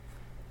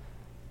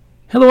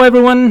Hello,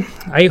 everyone.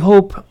 I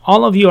hope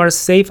all of you are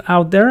safe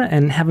out there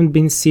and haven't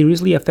been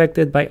seriously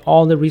affected by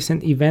all the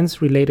recent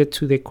events related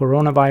to the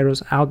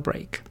coronavirus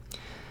outbreak.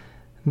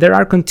 There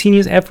are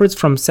continuous efforts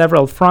from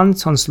several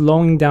fronts on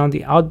slowing down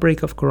the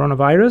outbreak of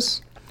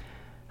coronavirus.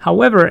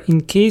 However,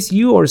 in case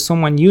you or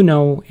someone you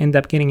know end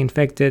up getting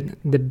infected,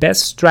 the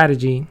best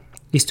strategy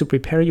is to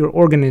prepare your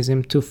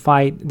organism to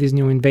fight this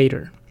new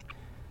invader.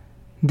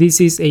 This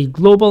is a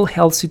global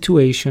health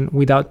situation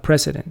without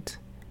precedent.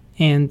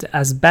 And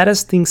as bad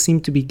as things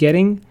seem to be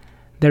getting,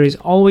 there is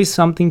always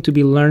something to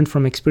be learned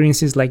from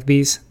experiences like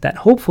this that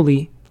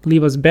hopefully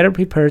leave us better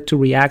prepared to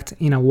react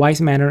in a wise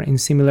manner in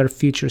similar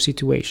future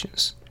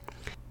situations.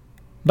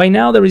 By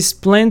now, there is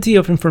plenty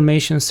of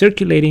information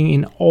circulating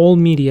in all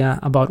media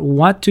about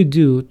what to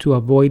do to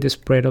avoid the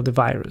spread of the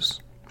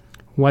virus,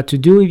 what to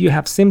do if you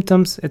have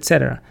symptoms,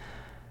 etc.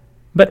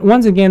 But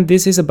once again,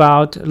 this is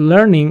about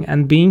learning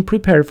and being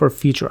prepared for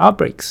future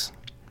outbreaks.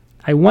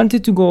 I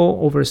wanted to go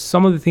over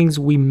some of the things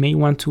we may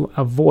want to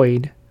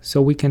avoid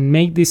so we can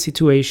make this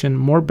situation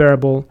more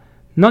bearable,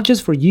 not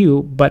just for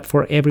you, but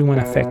for everyone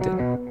affected.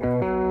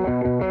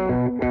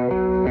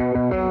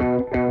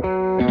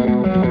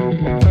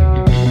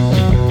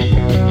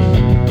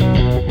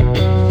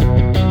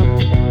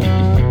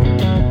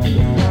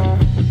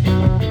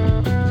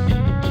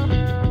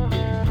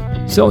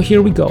 So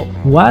here we go.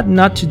 What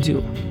not to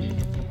do.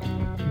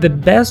 The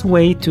best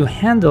way to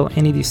handle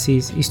any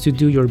disease is to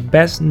do your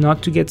best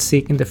not to get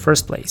sick in the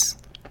first place.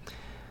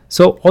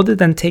 So other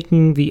than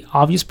taking the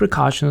obvious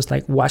precautions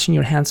like washing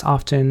your hands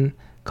often,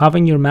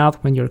 covering your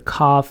mouth when you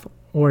cough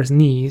or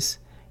sneeze,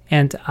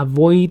 and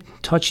avoid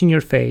touching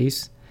your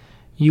face,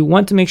 you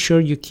want to make sure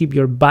you keep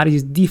your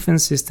body's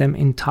defense system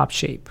in top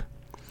shape.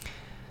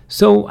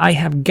 So I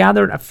have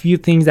gathered a few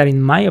things that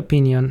in my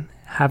opinion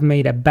have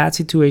made a bad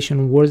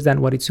situation worse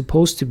than what it's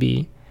supposed to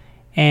be,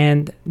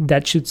 and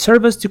that should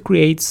serve us to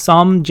create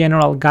some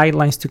general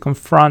guidelines to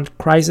confront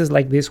crises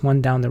like this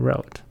one down the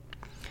road.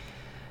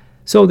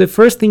 So the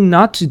first thing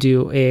not to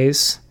do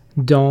is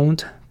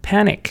don't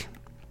panic.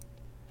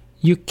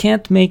 You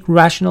can't make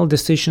rational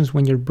decisions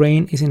when your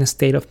brain is in a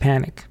state of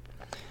panic.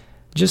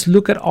 Just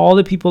look at all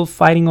the people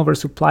fighting over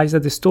supplies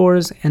at the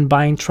stores and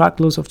buying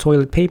truckloads of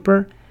toilet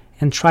paper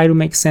and try to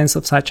make sense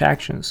of such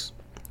actions.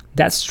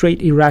 That's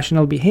straight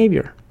irrational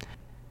behavior.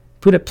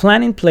 Put a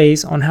plan in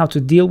place on how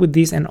to deal with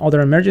these and other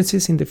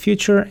emergencies in the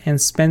future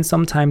and spend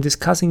some time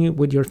discussing it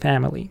with your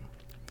family.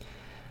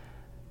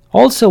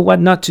 Also, what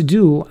not to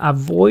do,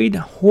 avoid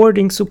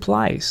hoarding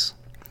supplies.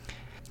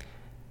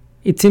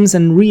 It seems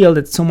unreal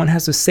that someone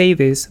has to say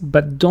this,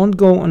 but don't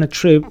go on a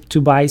trip to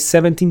buy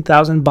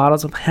 17,000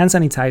 bottles of hand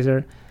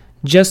sanitizer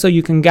just so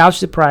you can gouge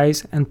the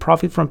price and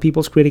profit from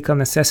people's critical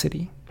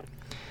necessity.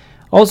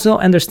 Also,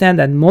 understand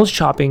that most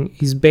shopping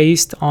is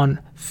based on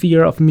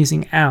fear of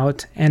missing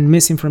out and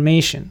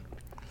misinformation.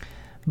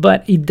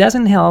 But it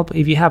doesn't help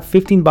if you have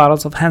 15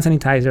 bottles of hand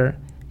sanitizer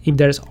if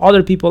there's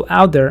other people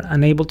out there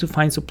unable to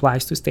find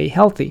supplies to stay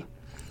healthy.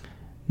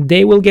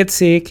 They will get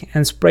sick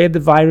and spread the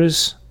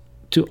virus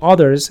to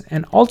others,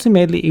 and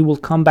ultimately it will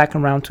come back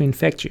around to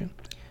infect you.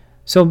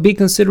 So be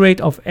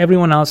considerate of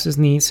everyone else's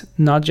needs,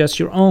 not just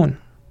your own.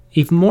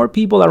 If more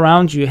people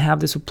around you have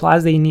the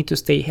supplies they need to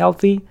stay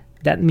healthy,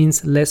 that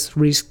means less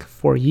risk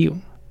for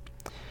you.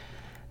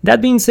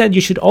 That being said,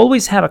 you should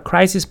always have a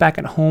crisis pack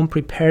at home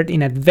prepared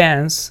in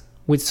advance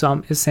with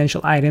some essential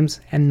items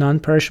and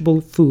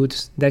non-perishable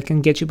foods that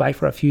can get you by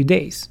for a few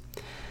days.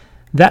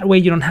 That way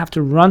you don't have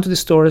to run to the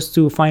stores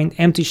to find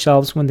empty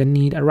shelves when the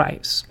need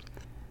arrives.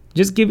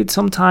 Just give it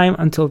some time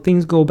until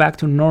things go back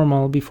to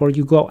normal before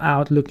you go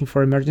out looking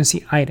for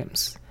emergency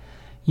items.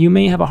 You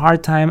may have a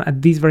hard time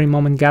at this very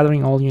moment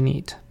gathering all you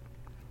need.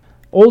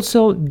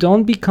 Also,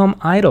 don't become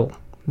idle.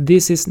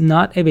 This is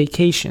not a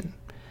vacation.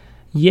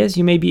 Yes,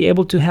 you may be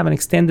able to have an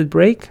extended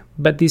break,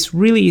 but this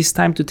really is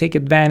time to take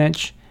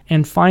advantage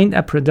and find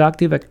a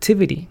productive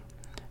activity.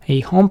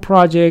 A home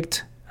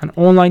project, an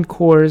online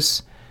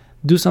course,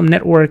 do some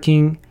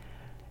networking.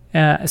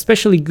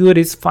 Especially good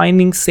is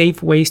finding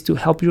safe ways to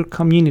help your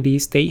community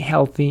stay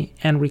healthy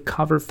and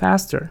recover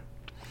faster.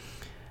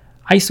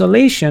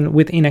 Isolation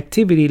with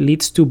inactivity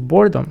leads to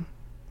boredom,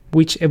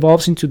 which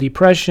evolves into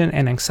depression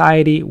and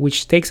anxiety,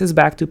 which takes us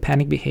back to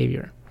panic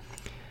behavior.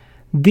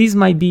 This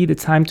might be the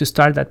time to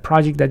start that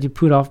project that you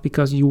put off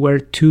because you were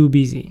too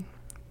busy.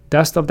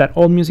 Dust off that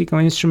old musical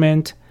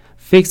instrument,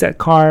 fix that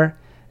car,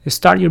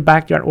 start your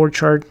backyard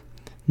orchard.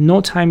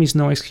 No time is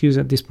no excuse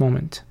at this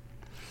moment.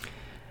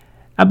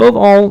 Above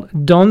all,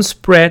 don't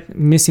spread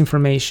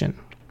misinformation.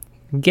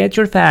 Get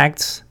your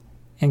facts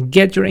and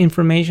get your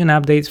information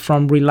updates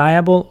from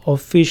reliable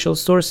official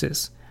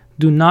sources.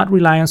 Do not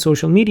rely on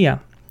social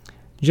media.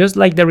 Just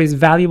like there is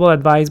valuable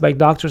advice by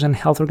doctors and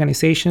health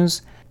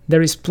organizations,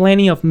 there is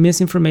plenty of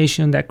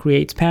misinformation that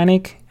creates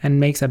panic and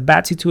makes a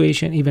bad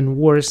situation even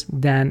worse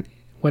than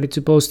what it's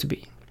supposed to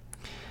be.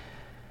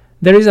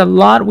 There is a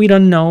lot we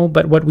don't know,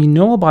 but what we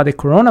know about the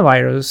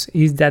coronavirus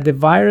is that the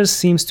virus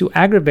seems to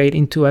aggravate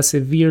into a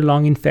severe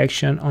lung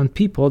infection on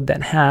people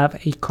that have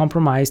a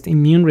compromised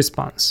immune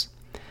response.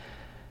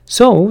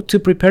 So, to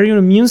prepare your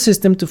immune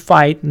system to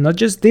fight not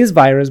just this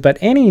virus but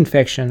any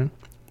infection,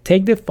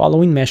 take the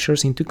following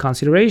measures into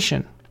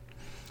consideration.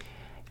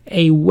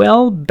 A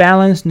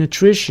well-balanced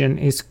nutrition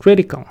is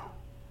critical.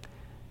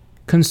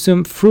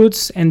 Consume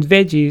fruits and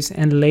veggies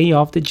and lay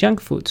off the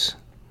junk foods.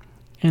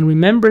 And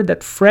remember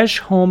that fresh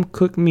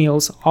home-cooked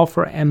meals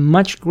offer a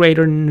much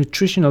greater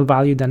nutritional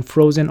value than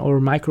frozen or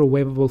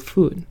microwavable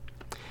food.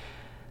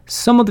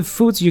 Some of the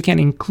foods you can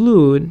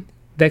include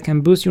that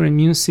can boost your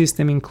immune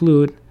system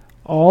include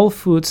all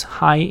foods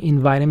high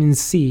in vitamin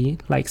C,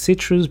 like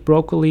citrus,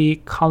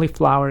 broccoli,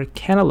 cauliflower,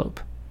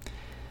 cantaloupe.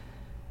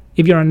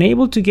 If you're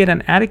unable to get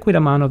an adequate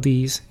amount of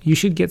these, you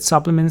should get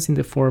supplements in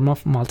the form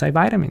of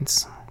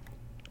multivitamins.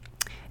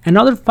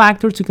 Another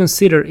factor to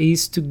consider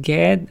is to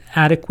get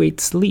adequate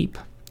sleep.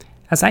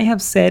 As I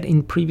have said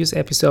in previous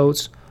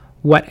episodes,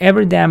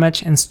 whatever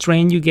damage and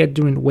strain you get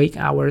during wake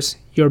hours,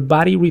 your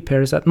body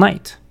repairs at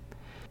night.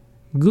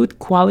 Good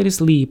quality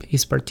sleep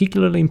is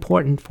particularly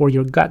important for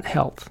your gut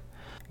health,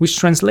 which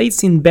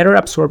translates in better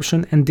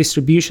absorption and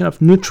distribution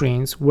of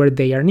nutrients where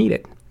they are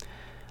needed.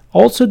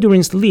 Also,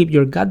 during sleep,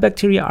 your gut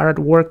bacteria are at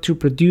work to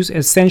produce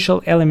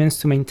essential elements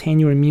to maintain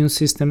your immune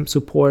system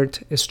support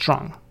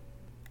strong.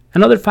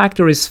 Another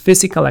factor is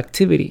physical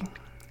activity.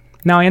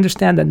 Now, I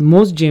understand that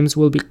most gyms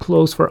will be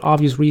closed for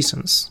obvious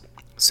reasons,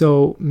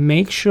 so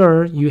make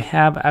sure you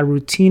have a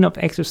routine of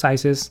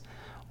exercises,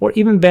 or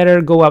even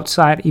better, go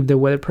outside if the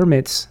weather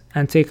permits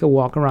and take a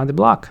walk around the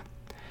block.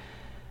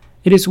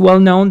 It is well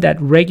known that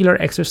regular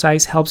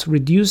exercise helps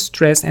reduce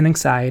stress and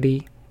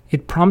anxiety.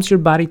 It prompts your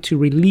body to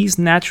release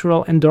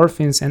natural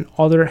endorphins and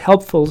other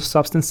helpful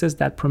substances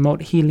that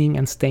promote healing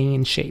and staying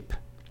in shape.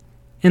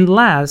 And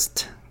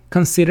last,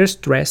 consider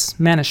stress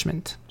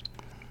management.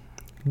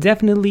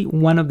 Definitely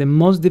one of the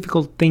most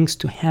difficult things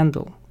to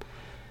handle.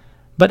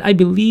 But I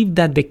believe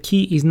that the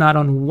key is not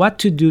on what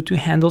to do to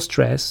handle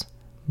stress,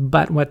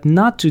 but what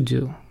not to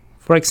do.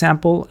 For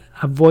example,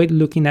 avoid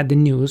looking at the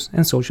news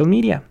and social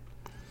media.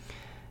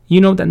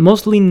 You know that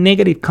mostly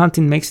negative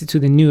content makes it to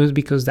the news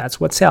because that's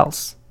what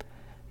sells.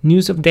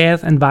 News of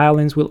death and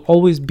violence will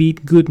always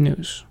beat good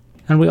news.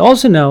 And we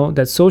also know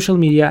that social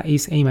media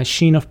is a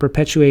machine of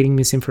perpetuating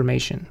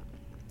misinformation.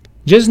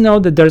 Just know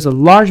that there's a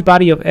large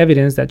body of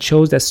evidence that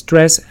shows that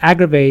stress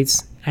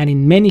aggravates and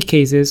in many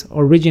cases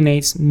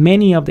originates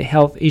many of the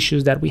health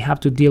issues that we have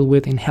to deal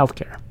with in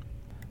healthcare.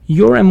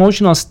 Your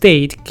emotional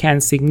state can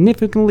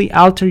significantly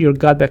alter your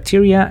gut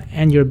bacteria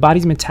and your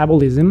body's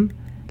metabolism,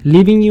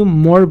 leaving you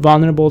more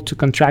vulnerable to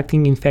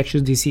contracting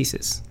infectious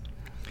diseases.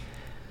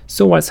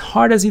 So as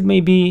hard as it may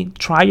be,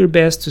 try your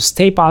best to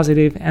stay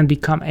positive and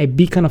become a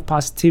beacon of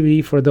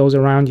positivity for those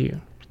around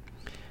you.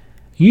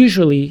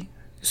 Usually,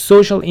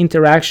 social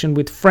interaction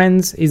with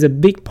friends is a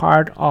big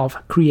part of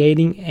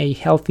creating a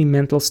healthy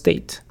mental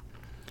state.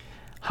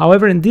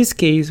 However, in this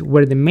case,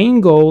 where the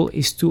main goal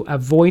is to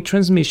avoid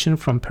transmission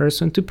from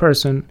person to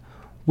person,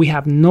 we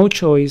have no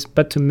choice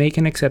but to make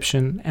an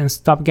exception and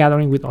stop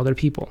gathering with other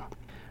people.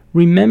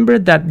 Remember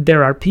that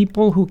there are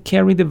people who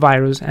carry the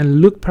virus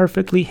and look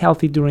perfectly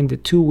healthy during the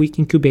 2-week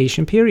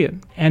incubation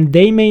period, and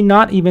they may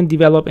not even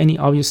develop any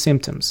obvious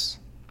symptoms.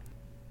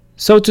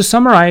 So to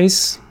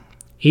summarize,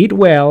 eat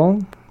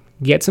well,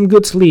 get some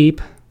good sleep,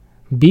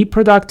 be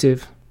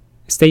productive,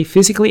 stay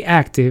physically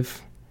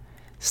active,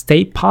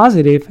 stay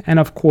positive, and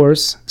of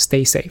course,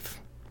 stay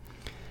safe.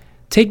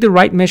 Take the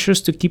right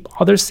measures to keep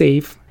others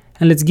safe,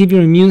 and let's give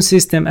your immune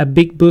system a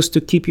big boost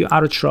to keep you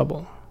out of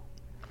trouble.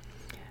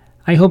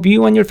 I hope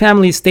you and your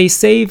family stay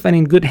safe and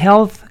in good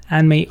health,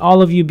 and may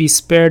all of you be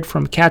spared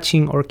from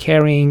catching or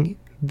carrying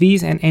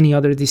these and any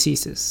other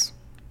diseases.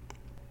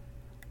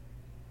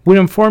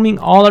 We're informing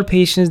all our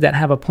patients that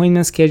have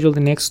appointments scheduled the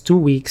next 2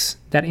 weeks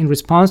that in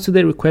response to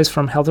the request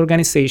from health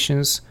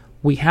organizations,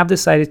 we have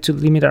decided to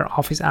limit our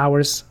office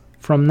hours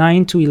from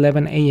 9 to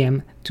 11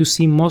 a.m. to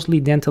see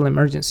mostly dental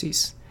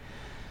emergencies.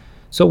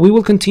 So we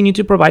will continue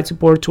to provide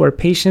support to our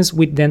patients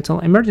with dental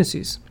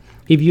emergencies.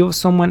 If you have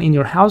someone in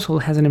your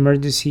household has an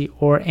emergency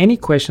or any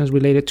questions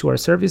related to our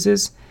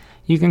services,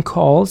 you can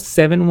call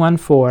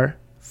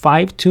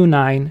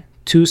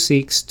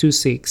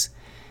 714-529-2626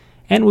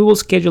 and we will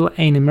schedule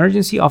an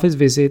emergency office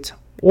visit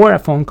or a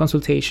phone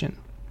consultation.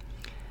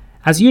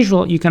 As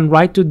usual, you can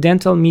write to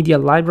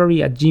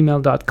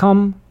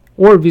dentalmedialibrary@gmail.com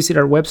or visit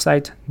our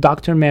website,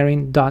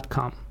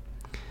 drmarin.com.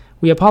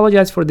 We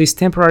apologize for this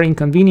temporary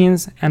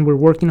inconvenience and we're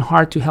working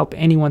hard to help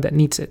anyone that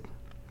needs it.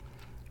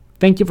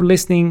 Thank you for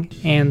listening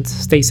and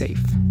stay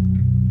safe.